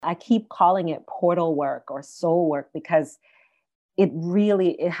I keep calling it portal work or soul work because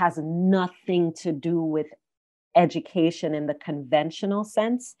it has nothing to do with education in the conventional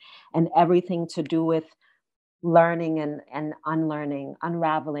sense and everything to do with learning and unlearning,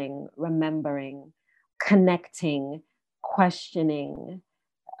 unraveling, remembering, connecting, questioning,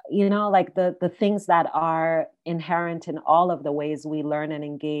 like the things that are inherent in all of the ways we learn and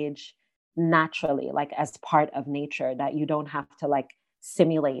engage naturally, like as part of nature, that you don't have to like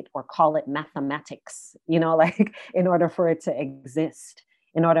simulate or call it mathematics, like in order for it to exist,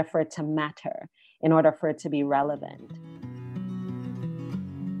 in order for it to matter, in order for it to be relevant.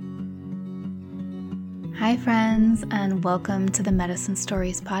 Hi, friends, and welcome to the Medicine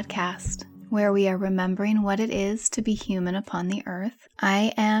Stories podcast, where we are remembering what it is to be human upon the earth.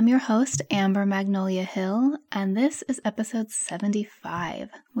 I am your host, Amber Magnolia Hill, and this is episode 75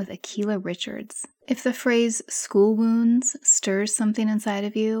 with Akilah Richards. If the phrase school wounds stirs something inside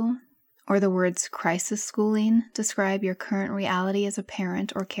of you, or the words crisis schooling describe your current reality as a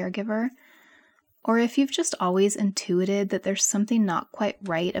parent or caregiver, or if you've just always intuited that there's something not quite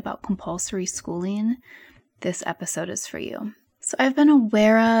right about compulsory schooling, this episode is for you. So I've been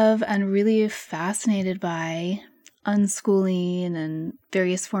aware of and really fascinated by unschooling and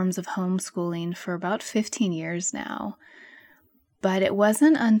various forms of homeschooling for about 15 years now. But it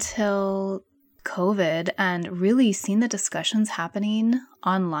wasn't until COVID and really seeing the discussions happening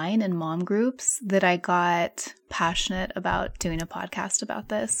online in mom groups that I got passionate about doing a podcast about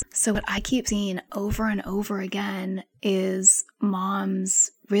this. So what I keep seeing over and over again is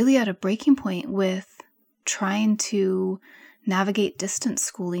moms really at a breaking point with trying to navigate distance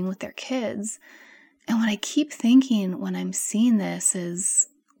schooling with their kids. And what I keep thinking when I'm seeing this is,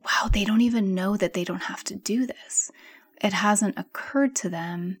 wow, they don't even know that they don't have to do this. It hasn't occurred to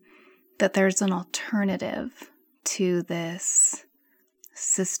them that there's an alternative to this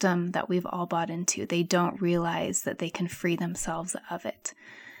system that we've all bought into. They don't realize that they can free themselves of it.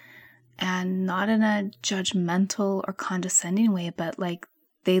 And not in a judgmental or condescending way, but like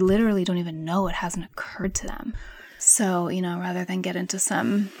they literally don't even know, it hasn't occurred to them. So, rather than get into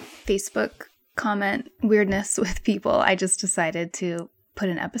some Facebook comment weirdness with people, I just decided to put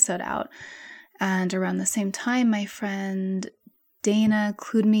an episode out. And around the same time, my friend Dana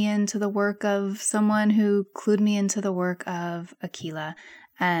clued me into the work of someone who clued me into the work of Akilah.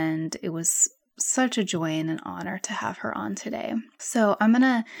 And it was such a joy and an honor to have her on today. So I'm going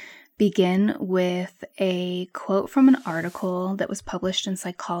to begin with a quote from an article that was published in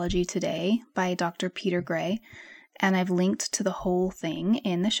Psychology Today by Dr. Peter Gray. And I've linked to the whole thing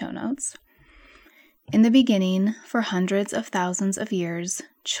in the show notes. In the beginning, for hundreds of thousands of years,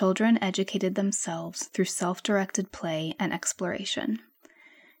 children educated themselves through self-directed play and exploration.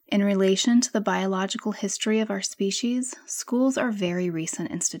 In relation to the biological history of our species, schools are very recent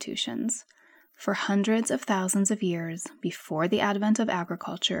institutions. For hundreds of thousands of years, before the advent of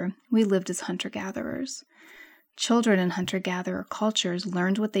agriculture, we lived as hunter-gatherers. Children in hunter-gatherer cultures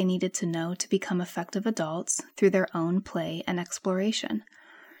learned what they needed to know to become effective adults through their own play and exploration.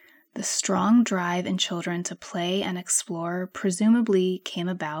 The strong drive in children to play and explore presumably came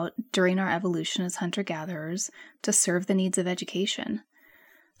about during our evolution as hunter-gatherers to serve the needs of education.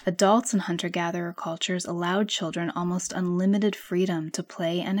 Adults in hunter-gatherer cultures allowed children almost unlimited freedom to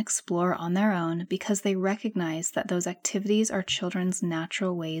play and explore on their own because they recognized that those activities are children's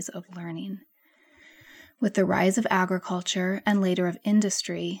natural ways of learning. With the rise of agriculture and later of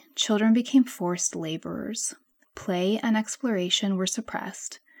industry, children became forced laborers. Play and exploration were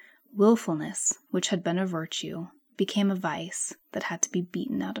suppressed. Willfulness, which had been a virtue, became a vice that had to be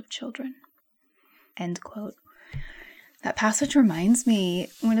beaten out of children. End quote. That passage reminds me,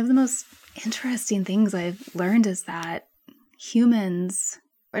 one of the most interesting things I've learned is that humans,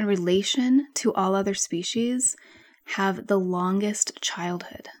 in relation to all other species, have the longest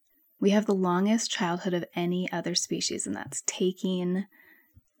childhood. We have the longest childhood of any other species, and that's taking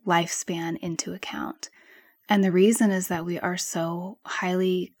lifespan into account. And the reason is that we are so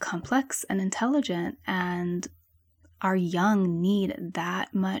highly complex and intelligent, and our young need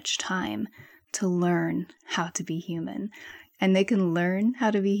that much time to learn how to be human. And they can learn how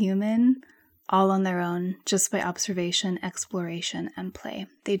to be human all on their own, just by observation, exploration, and play.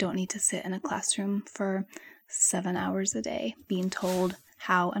 They don't need to sit in a classroom for 7 hours a day being told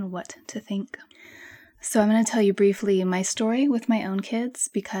how and what to think. So I'm going to tell you briefly my story with my own kids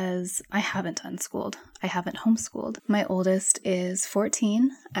because I haven't unschooled. I haven't homeschooled. My oldest is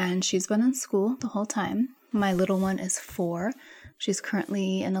 14 and she's been in school the whole time. My little one is 4. She's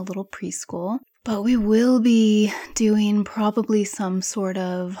currently in a little preschool. But we will be doing probably some sort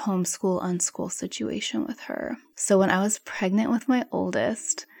of homeschool, unschool situation with her. So when I was pregnant with my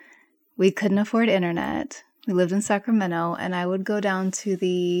oldest, we couldn't afford internet. We lived in Sacramento, and I would go down to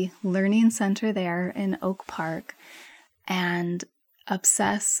the learning center there in Oak Park and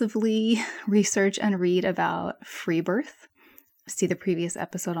obsessively research and read about free birth. See the previous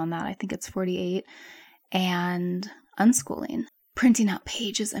episode on that. I think it's 48. And unschooling. Printing out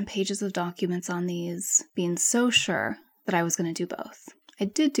pages and pages of documents on these, being so sure that I was going to do both. I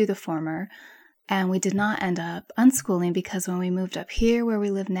did do the former, and we did not end up unschooling because when we moved up here where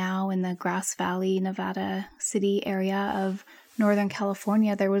we live now in the Grass Valley, Nevada City area of Northern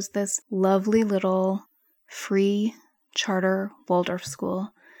California, there was this lovely little free charter Waldorf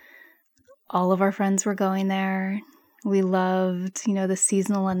school. All of our friends were going there. We loved, the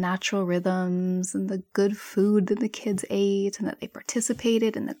seasonal and natural rhythms and the good food that the kids ate and that they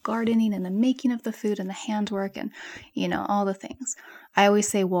participated in the gardening and the making of the food and the handwork and, all the things. I always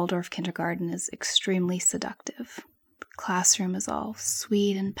say Waldorf kindergarten is extremely seductive. The classroom is all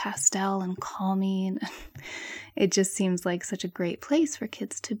sweet and pastel and calming. It just seems like such a great place for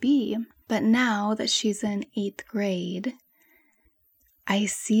kids to be. But now that she's in 8th grade, I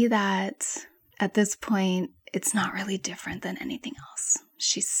see that at this point, it's not really different than anything else.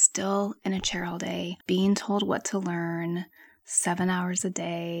 She's still in a chair all day, being told what to learn, 7 hours a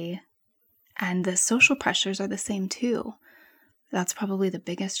day. And the social pressures are the same too. That's probably the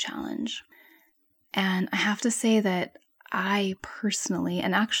biggest challenge. And I have to say that I personally,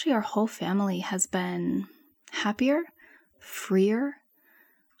 and actually our whole family, has been happier, freer.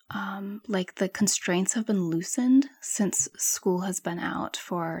 Like the constraints have been loosened since school has been out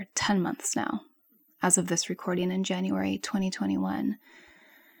for 10 months now. As of this recording in January 2021.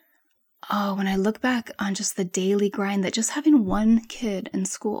 Oh, when I look back on just the daily grind that just having one kid in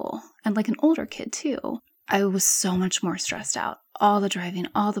school, and like an older kid too, I was so much more stressed out. All the driving,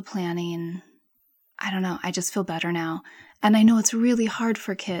 all the planning. I don't know, I just feel better now. And I know it's really hard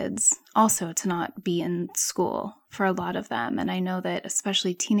for kids also to not be in school for a lot of them. And I know that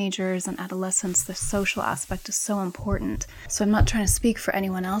especially teenagers and adolescents, the social aspect is so important. So I'm not trying to speak for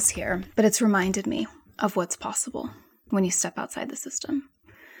anyone else here, but it's reminded me of what's possible when you step outside the system.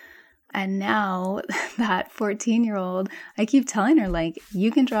 And now that 14-year-old, I keep telling her, like, you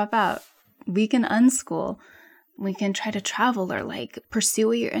can drop out. We can unschool. We can try to travel or like pursue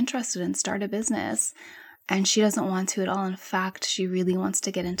what you're interested in, start a business. And she doesn't want to at all. In fact, she really wants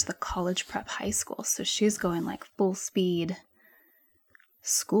to get into the college prep high school. So she's going like full speed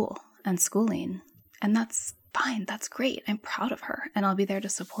school and schooling. And that's fine. That's great. I'm proud of her. And I'll be there to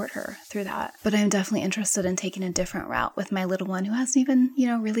support her through that. But I'm definitely interested in taking a different route with my little one who hasn't even,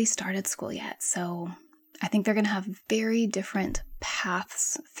 really started school yet. So I think they're going to have very different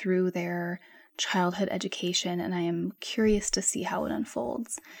paths through their childhood education. And I am curious to see how it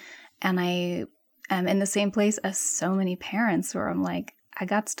unfolds. And I am in the same place as so many parents where I'm like, I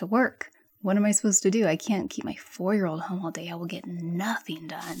got to work. What am I supposed to do? I can't keep my 4-year-old home all day. I will get nothing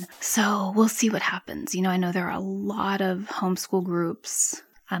done. So we'll see what happens. I know there are a lot of homeschool groups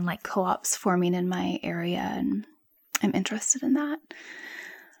and like co-ops forming in my area, and I'm interested in that.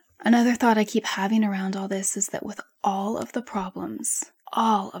 Another thought I keep having around all this is that with all of the problems,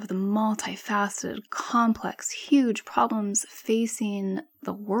 all of the multifaceted, complex, huge problems facing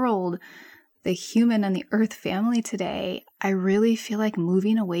the world, the human and the earth family today, I really feel like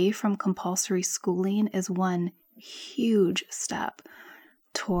moving away from compulsory schooling is one huge step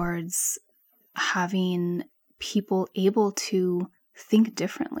towards having people able to think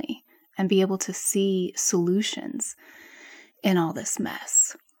differently and be able to see solutions in all this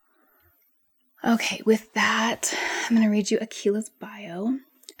mess. Okay, with that, I'm going to read you Akilah's bio.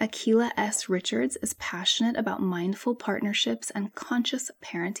 Akilah S. Richards is passionate about mindful partnerships and conscious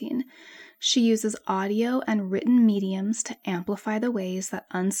parenting. She uses audio and written mediums to amplify the ways that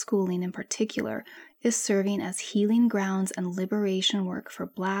unschooling in particular is serving as healing grounds and liberation work for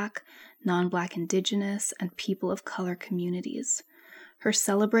Black, non-Black, Indigenous, and people of color communities. Her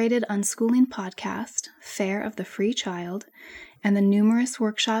celebrated unschooling podcast, Fare of the Free Child, and the numerous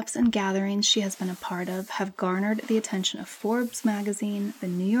workshops and gatherings she has been a part of have garnered the attention of Forbes magazine, the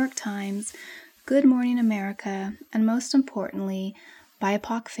New York Times, Good Morning America, and most importantly,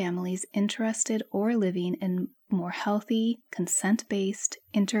 BIPOC families interested or living in more healthy, consent-based,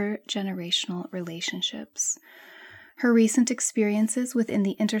 intergenerational relationships. Her recent experiences within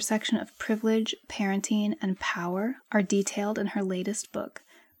the intersection of privilege, parenting, and power are detailed in her latest book,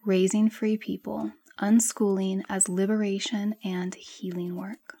 Raising Free People, Unschooling as Liberation and Healing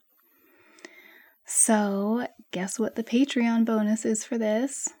Work. So, guess what the Patreon bonus is for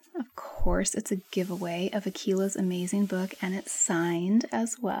this? Of course, it's a giveaway of Akilah's amazing book, and it's signed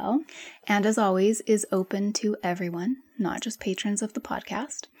as well. And as always, is open to everyone, not just patrons of the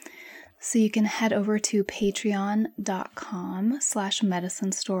podcast. So you can head over to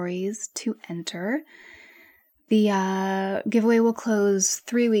patreon.com/medicine stories to enter. The giveaway will close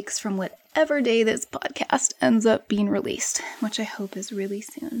 3 weeks from whatever day this podcast ends up being released, which I hope is really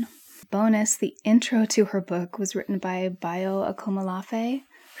soon. Bonus, the intro to her book was written by Bayo Akomolafe,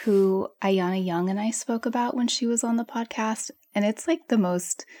 who Ayana Young and I spoke about when she was on the podcast. And it's like the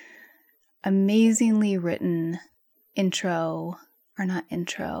most amazingly written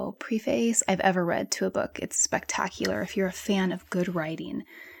preface I've ever read to a book. It's spectacular. If you're a fan of good writing,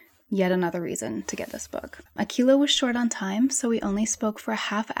 yet another reason to get this book. Akilah was short on time, so we only spoke for a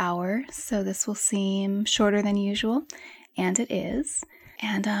half hour. So this will seem shorter than usual, and it is.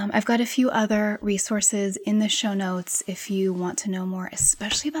 And I've got a few other resources in the show notes if you want to know more,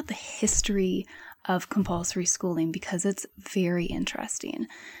 especially about the history of compulsory schooling, because it's very interesting.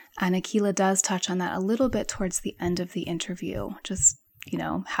 And Akilah does touch on that a little bit towards the end of the interview. Just,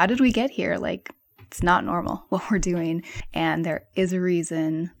 how did we get here? Like, it's not normal what we're doing, and there is a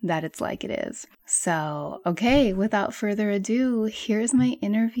reason that it's like it is. So, okay, without further ado, here's my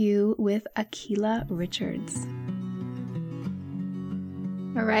interview with Akilah Richards.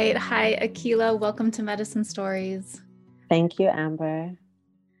 All right. Hi, Akilah. Welcome to Medicine Stories. Thank you, Amber.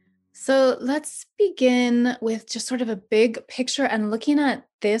 So let's begin with just sort of a big picture and looking at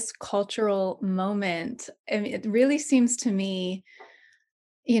this cultural moment. I mean, it really seems to me,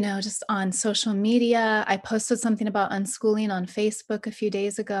 just on social media, I posted something about unschooling on Facebook a few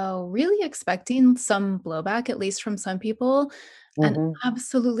days ago, really expecting some blowback, at least from some people. And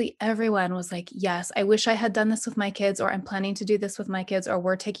absolutely everyone was like, yes, I wish I had done this with my kids, or I'm planning to do this with my kids, or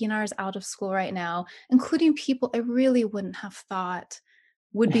we're taking ours out of school right now, including people I really wouldn't have thought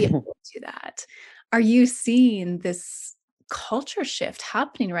would be able to do that. Are you seeing this culture shift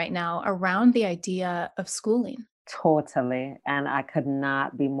happening right now around the idea of schooling? Totally. And I could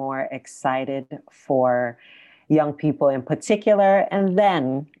not be more excited for young people in particular, and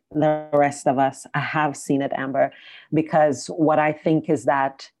then the rest of us. I have seen it, Amber, because what I think is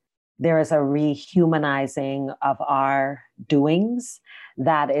that there is a rehumanizing of our doings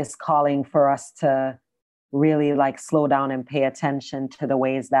that is calling for us to really slow down and pay attention to the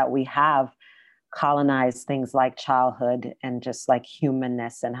ways that we have colonized things like childhood and just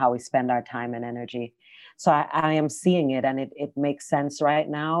humanness and how we spend our time and energy. So I am seeing it, and it makes sense right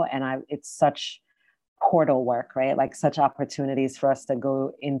now. And it's such portal work, right? Such opportunities for us to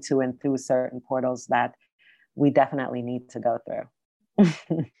go into and through certain portals that we definitely need to go through.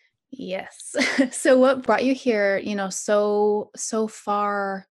 Yes. So what brought you here, so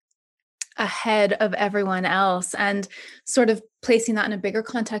far ahead of everyone else, and sort of placing that in a bigger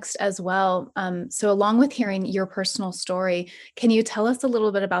context as well? So along with hearing your personal story, can you tell us a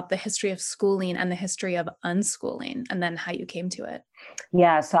little bit about the history of schooling and the history of unschooling, and then how you came to it?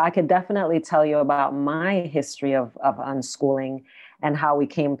 Yeah, so I could definitely tell you about my history of unschooling and how we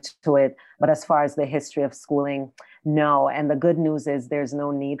came to it. But as far as the history of schooling, no. And the good news is there's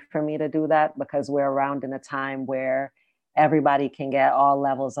no need for me to do that, because we're around in a time where everybody can get all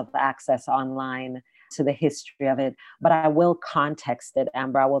levels of access online to the history of it. But I will context it,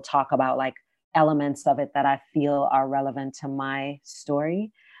 Amber. I will talk about elements of it that I feel are relevant to my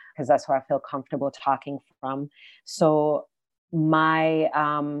story, because that's where I feel comfortable talking from. So my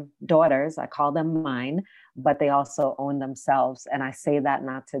daughters, I call them mine, but they also own themselves. And I say that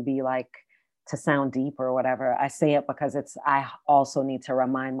not to be to sound deep or whatever. I say it because I also need to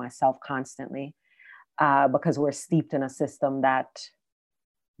remind myself constantly, because we're steeped in a system that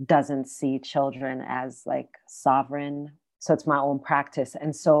doesn't see children as sovereign. So it's my own practice.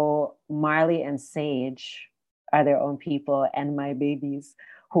 And so Marley and Sage are their own people, and my babies,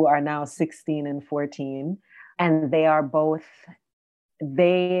 who are now 16 and 14. And they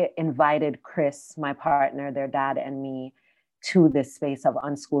invited Chris, my partner, their dad, and me to this space of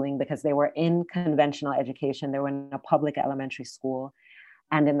unschooling, because they were in conventional education. They were in a public elementary school.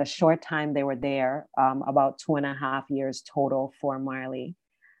 And in the short time they were there, about 2.5 years total for Marley,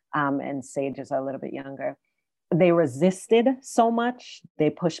 and Sage is a little bit younger, they resisted so much, they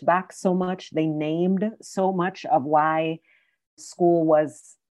pushed back so much, they named so much of why school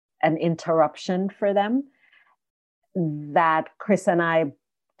was an interruption for them, that Chris and I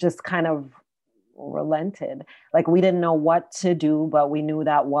just kind of relented. We didn't know what to do, but we knew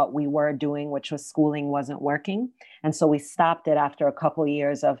that what we were doing, which was schooling, wasn't working. And so we stopped it after a couple of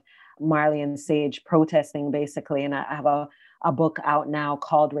years of Marley and Sage protesting, basically. And I have a book out now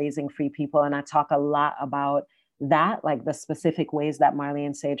called Raising Free People. And I talk a lot about that, the specific ways that Marley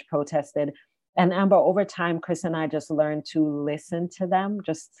and Sage protested. And Amber, over time, Chris and I just learned to listen to them,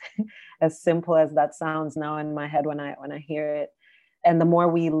 just as simple as that sounds now in my head when I hear it. And the more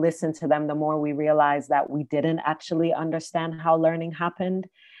we listened to them, the more we realized that we didn't actually understand how learning happened,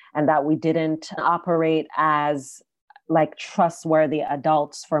 and that we didn't operate as like trustworthy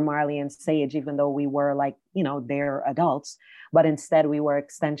adults for Marley and Sage, even though we were like, they're adults, but instead we were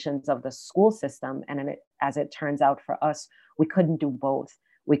extensions of the school system. And as it turns out for us, we couldn't do both.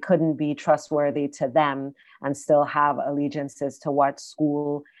 We couldn't be trustworthy to them and still have allegiances to what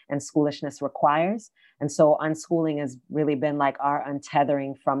school and schoolishness requires. And so unschooling has really been like our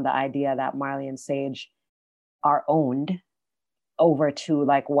untethering from the idea that Marley and Sage are owned over to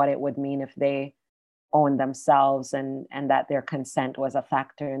like what it would mean if they own themselves, and that their consent was a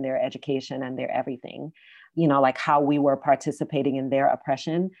factor in their education and their everything, like how we were participating in their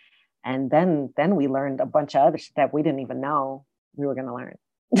oppression. And then we learned a bunch of other shit that we didn't even know we were going to learn.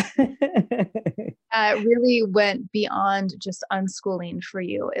 It really went beyond just unschooling for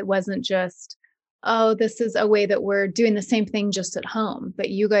you. It wasn't just, oh, this is a way that we're doing the same thing just at home,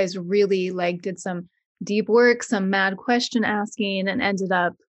 but you guys really like did some deep work, some mad question asking, and ended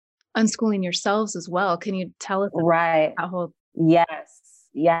up unschooling yourselves as well. Can you tell us right that whole?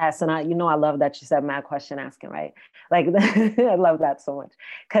 Yes. And I love that you said mad question asking, right? Like I love that so much,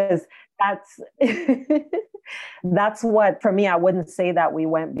 because that's that's what, for me, I wouldn't say that we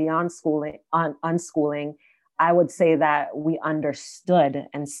went beyond unschooling. I would say that we understood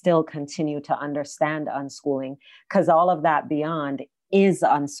and still continue to understand unschooling, because all of that beyond is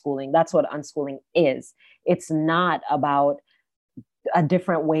unschooling. That's what unschooling is. It's not about a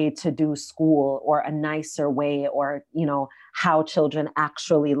different way to do school or a nicer way, or, how children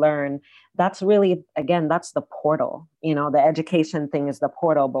actually learn. That's really, again, that's the portal. The education thing is the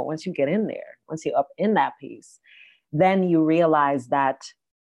portal. But once you get in there, once you're up in that piece, then you realize that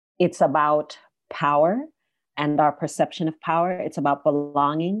it's about power and our perception of power. It's about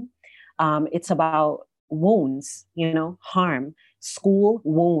belonging. It's about wounds, harm. School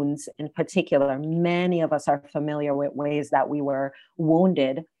wounds in particular. Many of us are familiar with ways that we were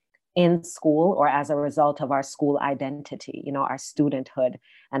wounded in school or as a result of our school identity, our studenthood,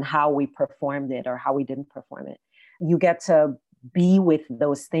 and how we performed it or how we didn't perform it. You get to be with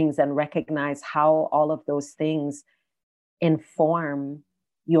those things and recognize how all of those things inform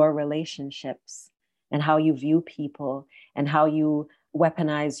your relationships and how you view people and how you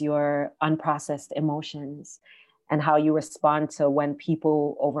weaponize your unprocessed emotions, and how you respond to when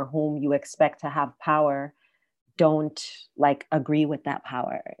people over whom you expect to have power don't like agree with that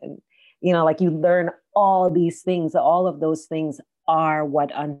power. And, like you learn all these things, all of those things are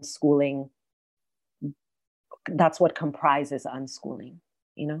what unschooling, that's what comprises unschooling,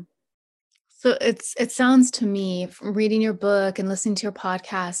 So it sounds to me, from reading your book and listening to your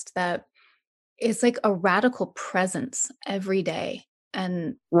podcast, that it's like a radical presence every day.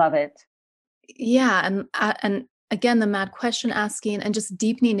 And love it. Yeah. And again, the mad question asking and just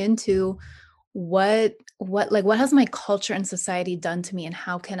deepening into what has my culture and society done to me, and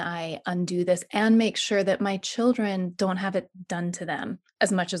how can I undo this and make sure that my children don't have it done to them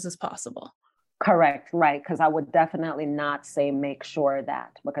as much as is possible. Correct. Right. Because I would definitely not say make sure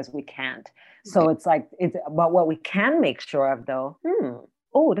that, because we can't. So it's like, but what we can make sure of though,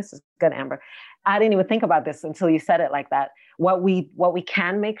 oh, this is good, Amber. I didn't even think about this until you said it like that. What we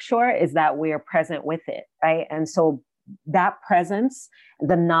can make sure is that we are present with it. Right. And so that presence,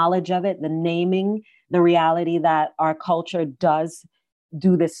 the knowledge of it, the naming, the reality that our culture does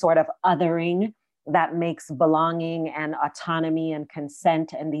do this sort of othering that makes belonging and autonomy and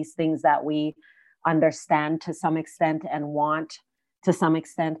consent and these things that we understand to some extent and want to some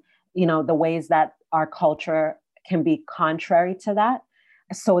extent, the ways that our culture can be contrary to that,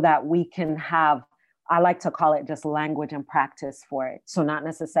 so that we can have, I like to call it just language and practice for it. So not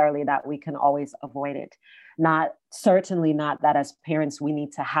necessarily that we can always avoid it. Certainly not that as parents we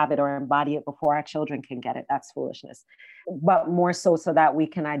need to have it or embody it before our children can get it. That's foolishness. But more so that we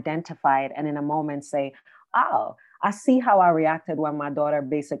can identify it and in a moment say, oh, I see how I reacted when my daughter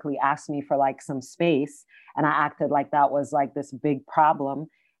basically asked me for like some space, and I acted like that was like this big problem.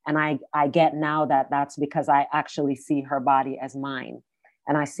 And I get now that that's because I actually see her body as mine.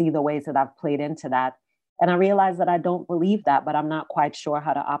 And I see the ways that I've played into that. And I realize that I don't believe that, but I'm not quite sure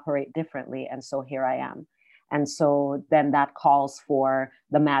how to operate differently. And so here I am. And so then that calls for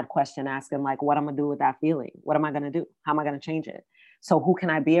the mad question asking, like, what am I going to do with that feeling? What am I going to do? How am I going to change it? So who can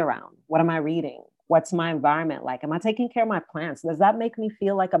I be around? What am I reading? What's my environment like? Am I taking care of my plants? Does that make me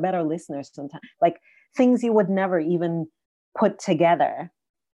feel like a better listener sometimes? Like things you would never even put together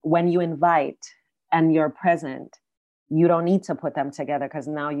when you invite and you're present. You don't need to put them together because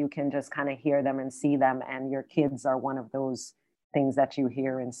now you can just kind of hear them and see them. And your kids are one of those things that you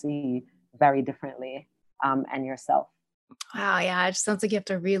hear and see very differently, and yourself. Wow. Yeah. It just sounds like you have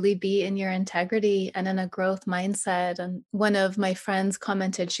to really be in your integrity and in a growth mindset. And one of my friends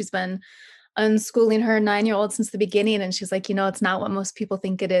commented, she's been unschooling her 9-year-old since the beginning. And she's like, it's not what most people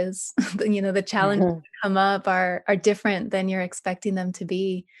think it is. The challenges that come up are different than you're expecting them to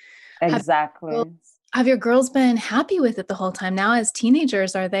be. Have Exactly. have your girls been happy with it the whole time? Now, as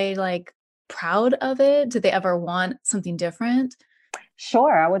teenagers, are they like proud of it? Do they ever want something different?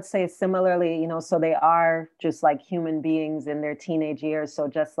 Sure, I would say similarly, so they are just like human beings in their teenage years. So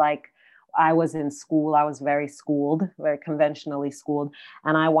just like I was in school, I was very schooled, very conventionally schooled,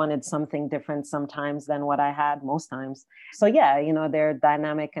 and I wanted something different sometimes than what I had most times. So yeah, they're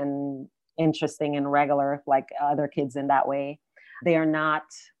dynamic and interesting and regular like other kids in that way. They are not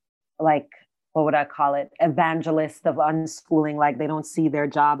like, what would I call it, evangelists of unschooling. Like they don't see their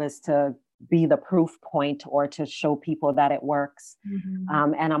job as to be the proof point or to show people that it works.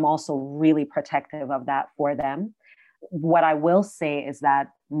 Mhm. And I'm also really protective of that for them. What I will say is that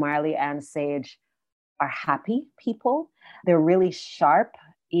Marley and Sage are happy people. They're really sharp.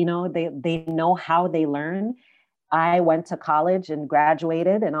 They know how they learn. I went to college and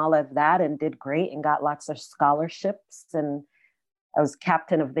graduated and all of that and did great and got lots of scholarships, and I was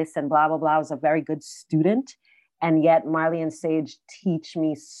captain of this and blah, blah, blah. I was a very good student. And yet Marley and Sage teach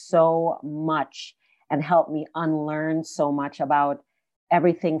me so much and help me unlearn so much about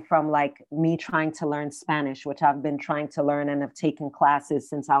everything from like me trying to learn Spanish, which I've been trying to learn and have taken classes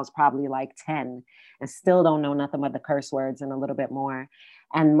since I was probably like 10 and still don't know nothing but the curse words and a little bit more.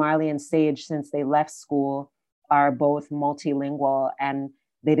 And Marley and Sage, since they left school, are both multilingual, and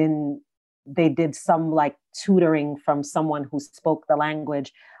they didn't they did some like tutoring from someone who spoke the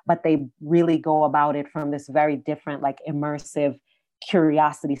language, but they really go about it from this very different, like immersive,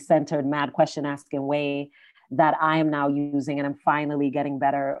 curiosity centered, mad question asking way that I am now using. And I'm finally getting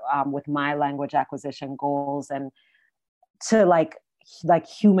better with my language acquisition goals and to like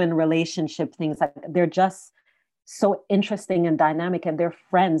human relationship things. Like they're just so interesting and dynamic, and they're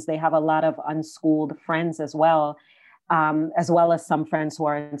friends. They have a lot of unschooled friends as well as some friends who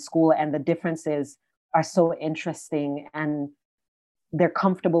are in school. And the differences are so interesting, and they're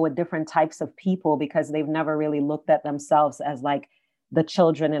comfortable with different types of people because they've never really looked at themselves as like the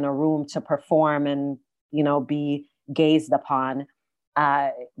children in a room to perform and, be gazed upon.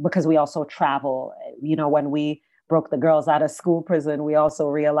 Because we also travel, when we broke the girls out of school prison, we also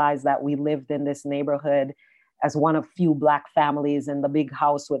realized that we lived in this neighborhood as one of few Black families in the big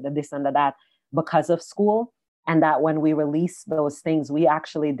house with the this and the that because of school. And that when we released those things, we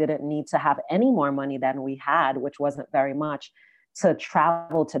actually didn't need to have any more money than we had, which wasn't very much, to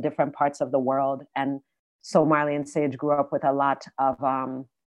travel to different parts of the world. And so Marley and Sage grew up with a lot of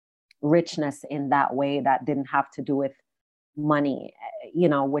richness in that way that didn't have to do with money,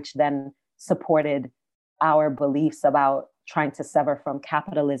 which then supported our beliefs about trying to sever from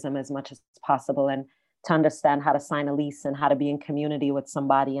capitalism as much as possible, and to understand how to sign a lease and how to be in community with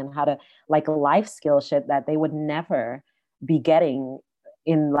somebody and how to like life skill shit that they would never be getting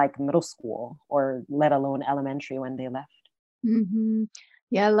in like middle school or let alone elementary when they left. Mhm.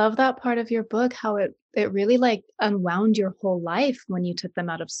 Yeah, I love that part of your book, how it really like unwound your whole life when you took them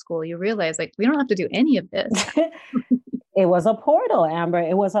out of school. You realize like we don't have to do any of this. It was a portal, Amber.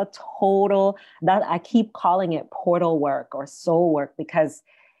 It was a total, that I keep calling it portal work or soul work because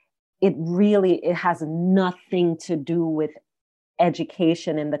it has nothing to do with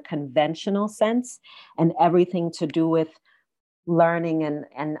education in the conventional sense, and everything to do with learning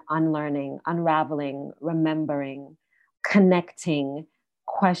and unlearning, unraveling, remembering, connecting,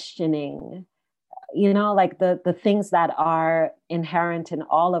 questioning, like the things that are inherent in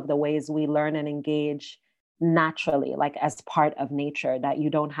all of the ways we learn and engage naturally, like as part of nature, that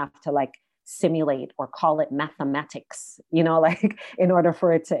you don't have to like simulate or call it mathematics, like in order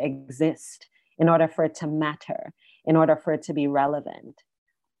for it to exist, in order for it to matter, in order for it to be relevant,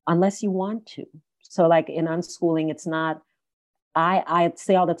 unless you want to. So like in unschooling, it's not, I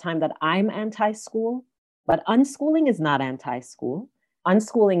say all the time that I'm anti-school, but unschooling is not anti-school.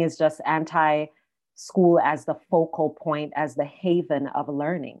 Unschooling is just anti-school as the focal point, as the haven of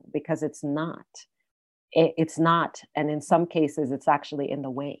learning, because it's not. It's not. And in some cases, it's actually in the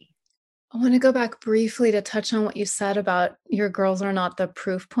way. I want to go back briefly to touch on what you said about your girls are not the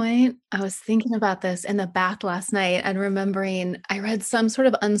proof point. I was thinking about this in the bath last night and remembering I read some sort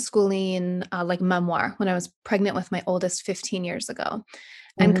of unschooling like memoir when I was pregnant with my oldest 15 years ago.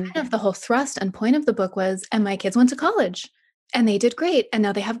 And Mm-hmm. kind of the whole thrust and point of the book was, and my kids went to college and they did great. And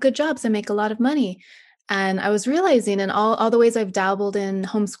now they have good jobs and make a lot of money. And I was realizing in all the ways I've dabbled in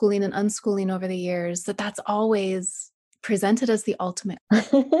homeschooling and unschooling over the years that that's always presented as the ultimate.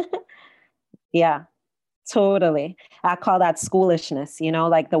 Yeah, Totally. I call that schoolishness,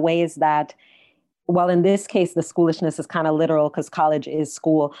 like the ways that, well, in this case, the schoolishness is kind of literal because college is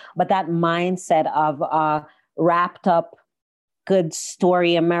school, but that mindset of wrapped up, good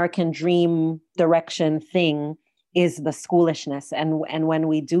story, American dream direction thing is the schoolishness. And when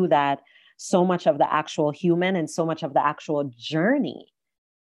we do that, so much of the actual human and so much of the actual journey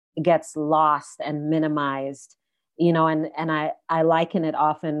gets lost and minimized, and I liken it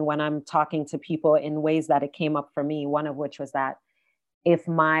often when I'm talking to people in ways that it came up for me, one of which was that if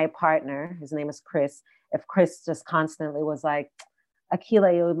my partner, his name is Chris, if Chris just constantly was like,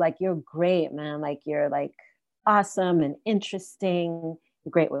 Akilah, you're great, man. Like, you're like awesome and interesting.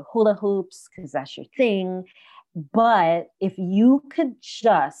 You're great with hula hoops because that's your thing. But if you could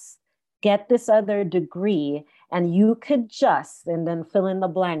just get this other degree and you could just, and then fill in the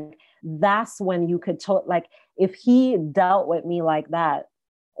blank, that's when you could, like, if he dealt with me like that,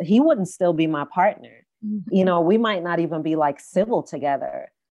 he wouldn't still be my partner. Mm-hmm. We might not even be like civil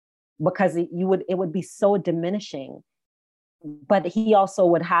together because it would be so diminishing. But he also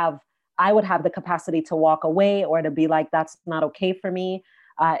I would have the capacity to walk away or to be like, that's not okay for me.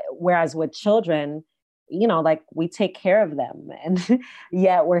 Whereas with children, like, we take care of them. And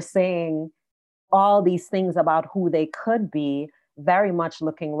yet we're saying all these things about who they could be, very much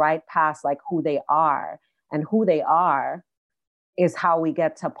looking right past like who they are. And who they are is how we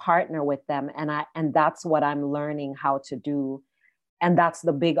get to partner with them. And that's what I'm learning how to do. And that's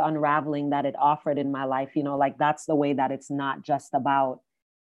the big unraveling that it offered in my life. Like, that's the way that it's not just about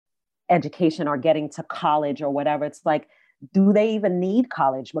education or getting to college or whatever. It's like, do they even need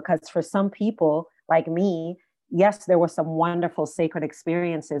college? Because for some people like me, yes, there were some wonderful sacred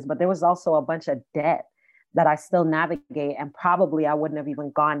experiences, but there was also a bunch of debt that I still navigate. And probably I wouldn't have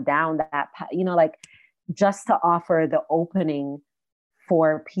even gone down that path, like, just to offer the opening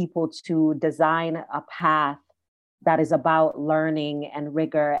for people to design a path that is about learning and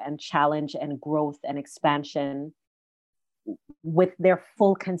rigor and challenge and growth and expansion with their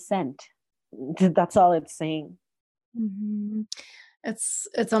full consent. That's all it's saying. Mm-hmm.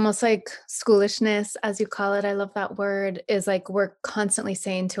 It's almost like schoolishness, as you call it. I love that word. Is like, we're constantly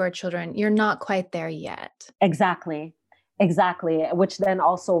saying to our children, you're not quite there yet. Exactly. Which then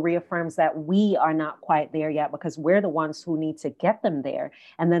also reaffirms that we are not quite there yet because we're the ones who need to get them there.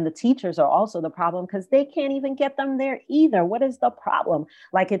 And then the teachers are also the problem because they can't even get them there either. What is the problem?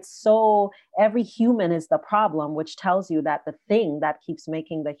 Like, it's so, every human is the problem, which tells you that the thing that keeps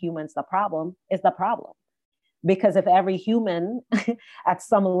making the humans the problem is the problem. Because if every human at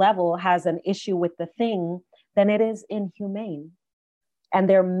some level has an issue with the thing, then it is inhumane. And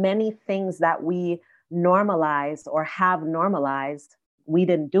there are many things that we normalized or have normalized. We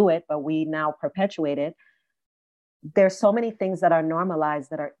didn't do it, but we now perpetuate it. There's so many things that are normalized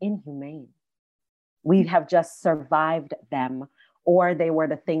that are inhumane. We have just survived them, or they were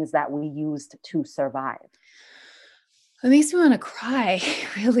the things that we used to survive. It makes me want to cry,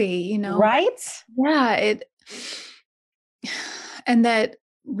 really, Right? Yeah. And that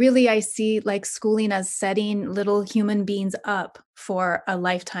really, I see like schooling as setting little human beings up for a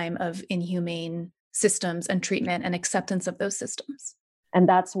lifetime of inhumane systems and treatment and acceptance of those systems. And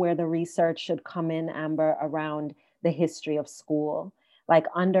that's where the research should come in, Amber, around the history of school. Like,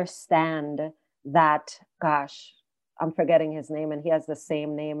 understand that, gosh, I'm forgetting his name, and he has the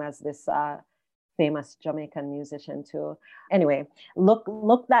same name as this famous Jamaican musician too. Anyway, look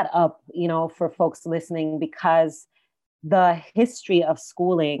that up, for folks listening, because the history of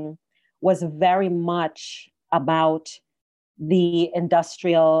schooling was very much about the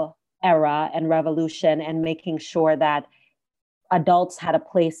industrial era and revolution and making sure that adults had a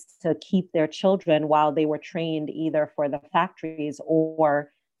place to keep their children while they were trained either for the factories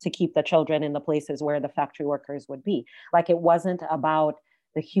or to keep the children in the places where the factory workers would be. Like, it wasn't about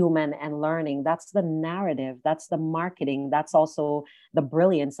the human and learning. That's the narrative. That's the marketing. That's also the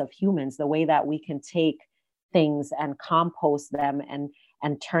brilliance of humans, the way that we can take things and compost them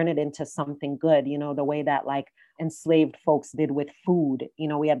and turn it into something good, the way that like enslaved folks did with food.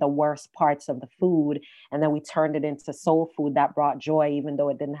 We had the worst parts of the food, and then we turned it into soul food that brought joy, even though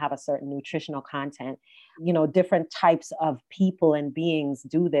it didn't have a certain nutritional content. Different types of people and beings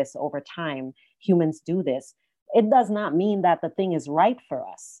do this over time. Humans do this. It does not mean that the thing is right for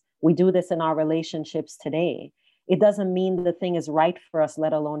us. We do this in our relationships today. It doesn't mean the thing is right for us,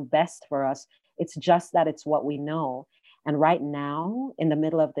 let alone best for us. It's just that it's what we know. And right now, in the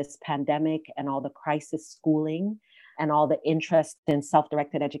middle of this pandemic and all the crisis schooling and all the interest in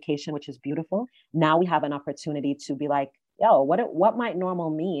self-directed education, which is beautiful, now we have an opportunity to be like, yo, what might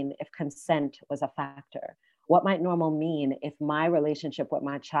normal mean if consent was a factor? What might normal mean if my relationship with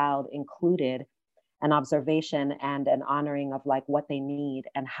my child included an observation and an honoring of like what they need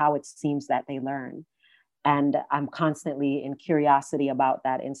and how it seems that they learn. And I'm constantly in curiosity about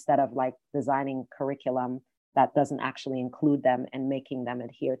that instead of like designing curriculum that doesn't actually include them and making them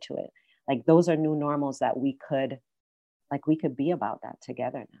adhere to it. Like those are new normals that we could be about that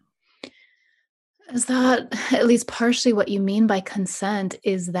together now. Is that at least partially what you mean by consent,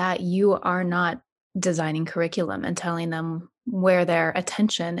 is that you are not designing curriculum and telling them where their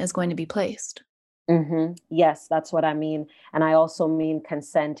attention is going to be placed? Mm-hmm. Yes, that's what I mean. And I also mean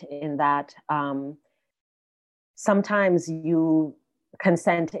consent in that sometimes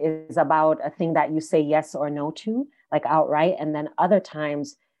consent is about a thing that you say yes or no to, like outright. And then other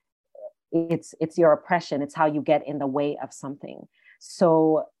times it's your oppression. It's how you get in the way of something.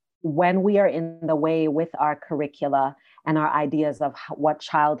 So when we are in the way with our curricula and our ideas of what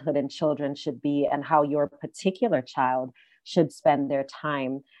childhood and children should be and how your particular child should spend their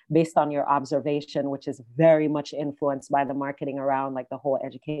time based on your observation, which is very much influenced by the marketing around like the whole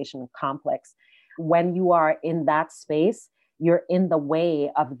education complex. When you are in that space, you're in the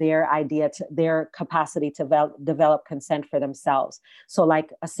way of their capacity to develop consent for themselves. So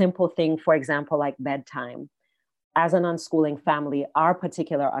like a simple thing, for example, like bedtime. As an unschooling family, our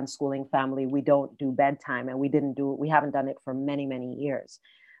particular unschooling family, we don't do bedtime, and we haven't done it for many, many years.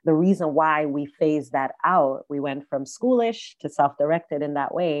 The reason why we phased that out, we went from schoolish to self-directed in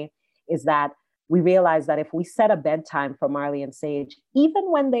that way, is that we realized that if we set a bedtime for Marley and Sage, even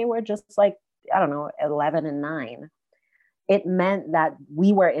when they were just like, I don't know, 11 and 9, it meant that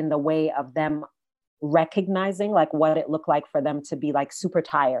we were in the way of them recognizing like what it looked like for them to be like super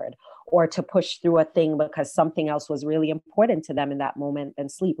tired or to push through a thing because something else was really important to them in that moment than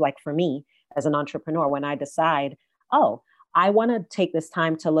sleep. Like for me as an entrepreneur, when I decide, oh, I want to take this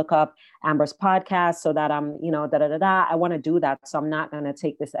time to look up Amber's podcast so that I'm, I want to do that. So I'm not going to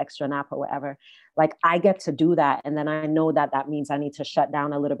take this extra nap or whatever. Like I get to do that. And then I know that that means I need to shut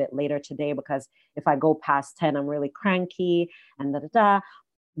down a little bit later today, because if I go past 10, I'm really cranky and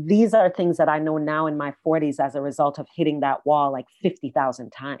These are things that I know now in my 40s as a result of hitting that wall like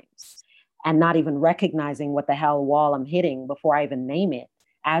 50,000 times and not even recognizing what the hell wall I'm hitting before I even name it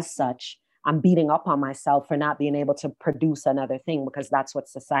as such. I'm beating up on myself for not being able to produce another thing, because that's what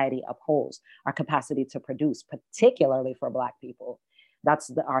society upholds, our capacity to produce, particularly for Black people.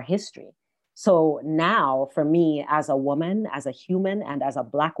 That's our history. So now for me as a woman, as a human, and as a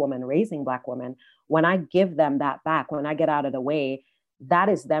Black woman raising Black women, when I give them that back, when I get out of the way, that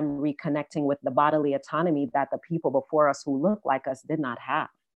is them reconnecting with the bodily autonomy that the people before us who look like us did not have.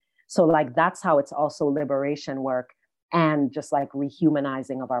 So like, that's how it's also liberation work and just like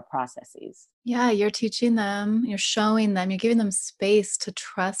rehumanizing of our processes. Yeah, you're teaching them, you're showing them, you're giving them space to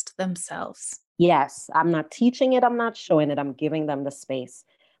trust themselves. Yes, I'm not teaching it, I'm not showing it, I'm giving them the space,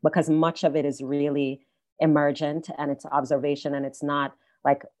 because much of it is really emergent and it's observation, and it's not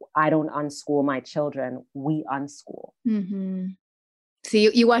like I don't unschool my children, we unschool. Mm-hmm. So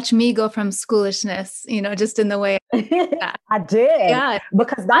you watch me go from schoolishness, just in the way. I did. Yeah.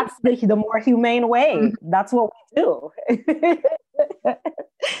 Because that's the more humane way. Mm-hmm. That's what we do.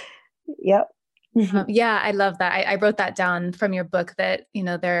 Yep. Yeah, I love that. I wrote that down from your book that,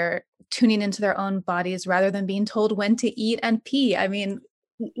 they're tuning into their own bodies rather than being told when to eat and pee. I mean,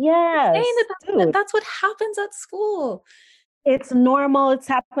 yes, that's what happens at school. It's normal. It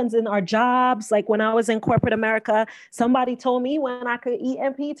happens in our jobs. Like when I was in corporate America, somebody told me when I could eat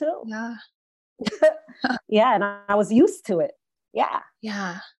and pee too. Yeah. Yeah. And I was used to it. Yeah.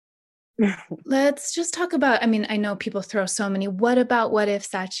 Yeah. Let's just talk about, I know people throw so many what about what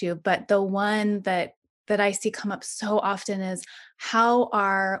ifs at you, but the one that I see come up so often is, how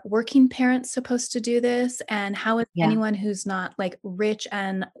are working parents supposed to do this? And how is anyone who's not like rich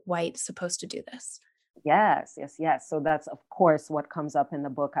and white supposed to do this? Yes. So that's, of course, what comes up in the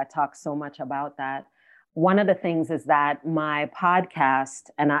book. I talk so much about that. One of the things is that my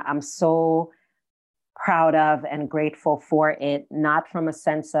podcast, and I'm so proud of and grateful for it, not from a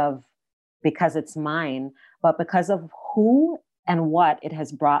sense of because it's mine, but because of who and what it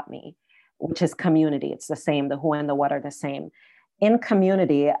has brought me, which is community. It's the same. The who and the what are the same. In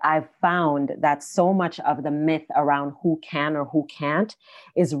community, I've found that so much of the myth around who can or who can't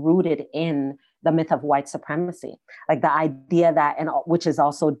is rooted in the myth of white supremacy, like the idea that, and which is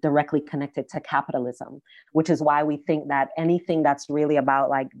also directly connected to capitalism, which is why we think that anything that's really about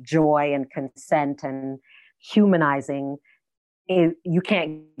like joy and consent and humanizing, you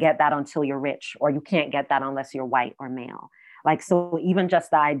can't get that until you're rich, or you can't get that unless you're white or male. Like, so even just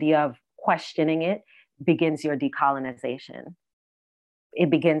the idea of questioning it begins your decolonization.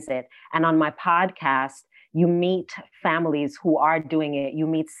 It begins it. And on my podcast, You meet families who are doing it. You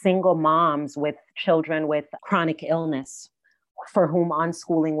meet single moms with children with chronic illness for whom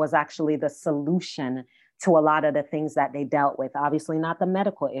unschooling was actually the solution to a lot of the things that they dealt with. Obviously, not the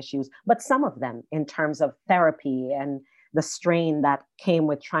medical issues, but some of them in terms of therapy and the strain that came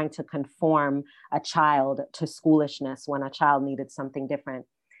with trying to conform a child to schoolishness when a child needed something different.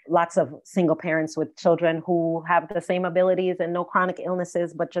 Lots of single parents with children who have the same abilities and no chronic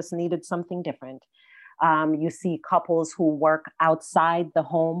illnesses, but just needed something different. You see couples who work outside the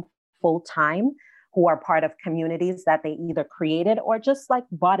home full time, who are part of communities that they either created or just like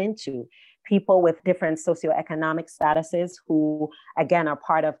bought into. People with different socioeconomic statuses who, again, are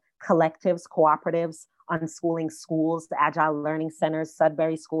part of collectives, cooperatives, unschooling schools, the agile learning centers,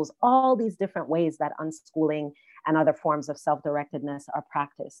 Sudbury schools, all these different ways that unschooling and other forms of self-directedness are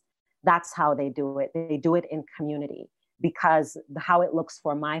practiced. That's how they do it. They do it in community, because how it looks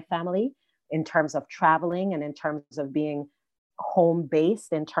for my family in terms of traveling and in terms of being home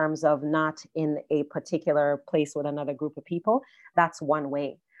based, in terms of not in a particular place with another group of people, that's one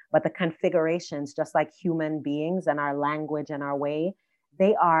way. But the configurations, just like human beings and our language and our way,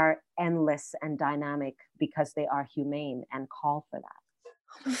 they are endless and dynamic because they are humane and call for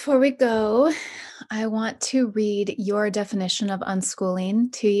that. Before we go, I want to read your definition of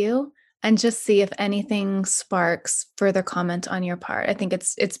unschooling to you and just see if anything sparks further comment on your part. I think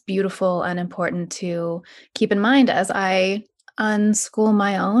it's beautiful and important to keep in mind as I unschool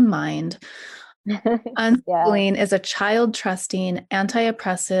my own mind. Unschooling is a child-trusting,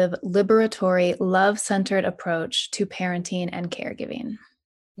 anti-oppressive, liberatory, love-centered approach to parenting and caregiving.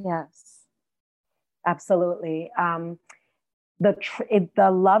 Yes, absolutely.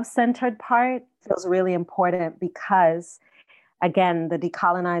 The love-centered part feels really important because, again, the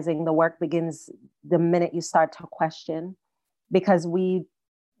decolonizing the work begins the minute you start to question, because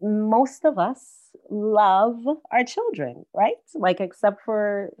most of us love our children, right? Like, except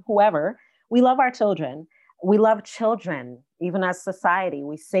for whoever, we love our children. We love children, even as society.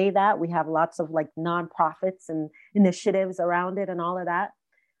 We say that. We have lots of like nonprofits and initiatives around it and all of that.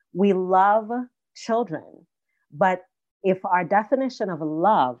 We love children. But if our definition of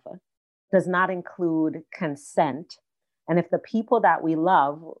love does not include consent, and if the people that we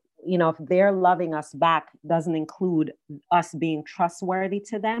love, if they're loving us back doesn't include us being trustworthy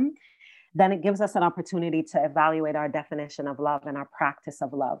to them, then it gives us an opportunity to evaluate our definition of love and our practice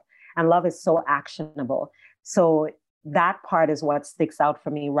of love. And love is so actionable. So that part is what sticks out for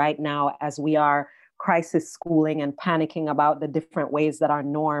me right now as we are crisis schooling and panicking about the different ways that our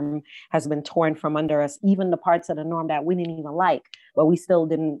norm has been torn from under us, even the parts of the norm that we didn't even like, but we still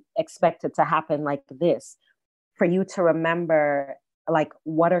didn't expect it to happen like this. For you to remember, like,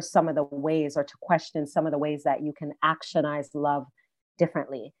 what are some of the ways, or to question some of the ways that you can actionize love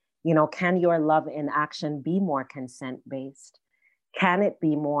differently? Can your love in action be more consent-based? Can it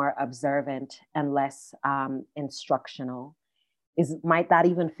be more observant and less instructional? Might that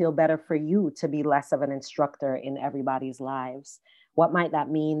even feel better for you to be less of an instructor in everybody's lives? What might that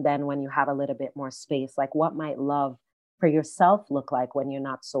mean then when you have a little bit more space? Like, what might love for yourself look like when you're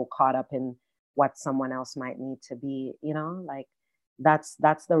not so caught up in what someone else might need to be? Like, that's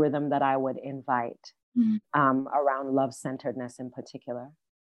the rhythm that I would invite around love-centeredness in particular.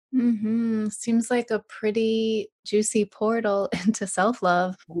 Mm-hmm. Seems like a pretty juicy portal into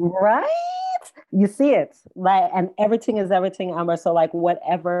self-love. Right? You see it, like, and everything is everything, Amber. So like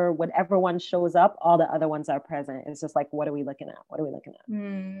whatever one shows up, all the other ones are present. It's just like, what are we looking at? What are we looking at?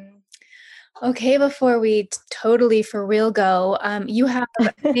 Okay, before we totally for real go, you have an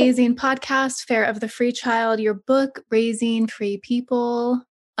amazing podcast, Fair of the Free Child, your book, Raising Free People,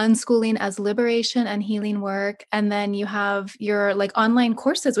 Unschooling as Liberation and Healing Work. And then you have your like online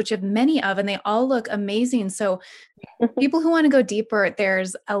courses, which you have many of, and they all look amazing. So people who want to go deeper,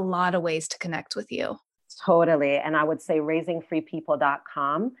 there's a lot of ways to connect with you. Totally. And I would say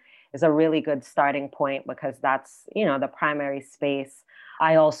raisingfreepeople.com is a really good starting point, because that's, the primary space.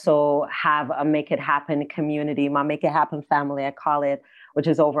 I also have a Make It Happen community, my Make It Happen family, I call it, which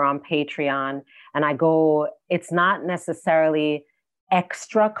is over on Patreon. And it's not necessarily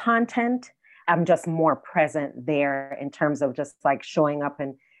extra content. I'm just more present there in terms of just like showing up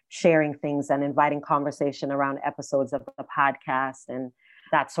and sharing things and inviting conversation around episodes of the podcast and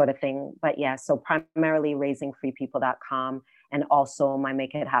that sort of thing. But yeah, so primarily raisingfreepeople.com, and also my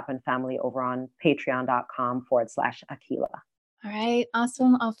Make It Happen family over on patreon.com/Akilah. All right.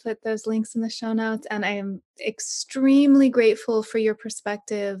 Awesome. I'll put those links in the show notes. And I am extremely grateful for your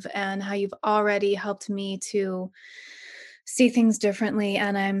perspective and how you've already helped me to see things differently.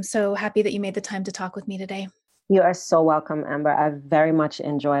 And I'm so happy that you made the time to talk with me today. You are so welcome, Amber. I've very much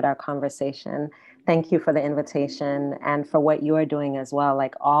enjoyed our conversation. Thank you for the invitation and for what you are doing as well.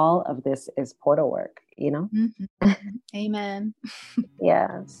 Like all of this is portal work, you know? Mm-hmm. Amen.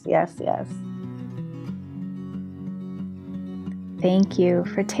 Yes, yes, yes. Thank you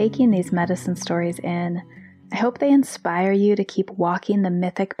for taking these medicine stories in. I hope they inspire you to keep walking the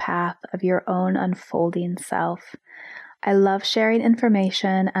mythic path of your own unfolding self. I love sharing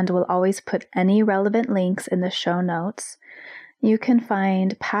information and will always put any relevant links in the show notes. You can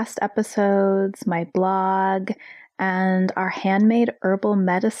find past episodes, my blog, and our handmade herbal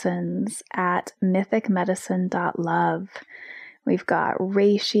medicines at mythicmedicine.love. We've got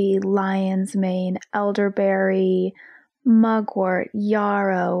reishi, lion's mane, elderberry, mugwort,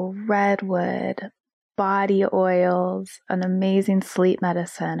 yarrow, redwood, body oils, an amazing sleep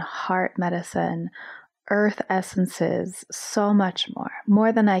medicine, heart medicine, earth essences, so much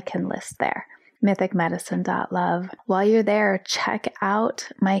more than I can list there. mythicmedicine.love. While you're there, check out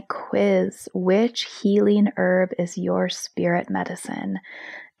my quiz, Which Healing Herb is Your Spirit Medicine?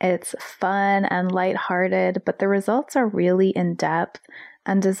 It's fun and lighthearted, but the results are really in-depth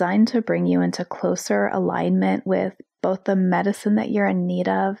and designed to bring you into closer alignment with both the medicine that you're in need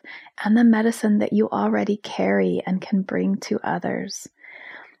of and the medicine that you already carry and can bring to others.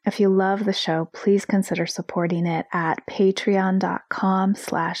 If you love the show, please consider supporting it at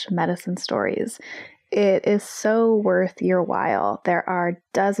patreon.com/medicine stories. It is so worth your while. There are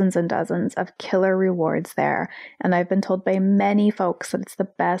dozens and dozens of killer rewards there, and I've been told by many folks that it's the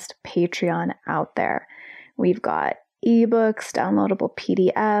best Patreon out there. We've got ebooks, downloadable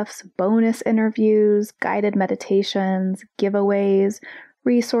PDFs, bonus interviews, guided meditations, giveaways,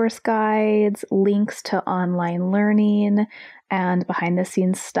 resource guides, links to online learning, and behind the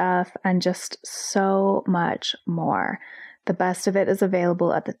scenes stuff, and just so much more. The best of it is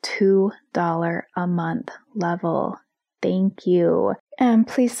available at the $2 a month level. Thank you. And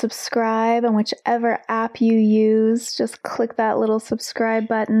please subscribe on whichever app you use. Just click that little subscribe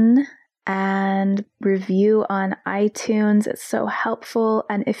button and review on iTunes. It's so helpful.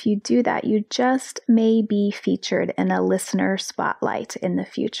 And if you do that, you just may be featured in a listener spotlight in the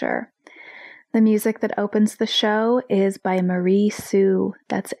future. The music that opens the show is by Marie Sioux.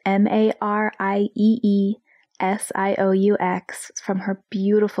 That's MarieeSioux. It's from her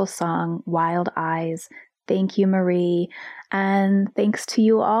beautiful song, Wild Eyes. Thank you, Marie. And thanks to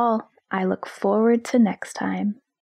you all. I look forward to next time.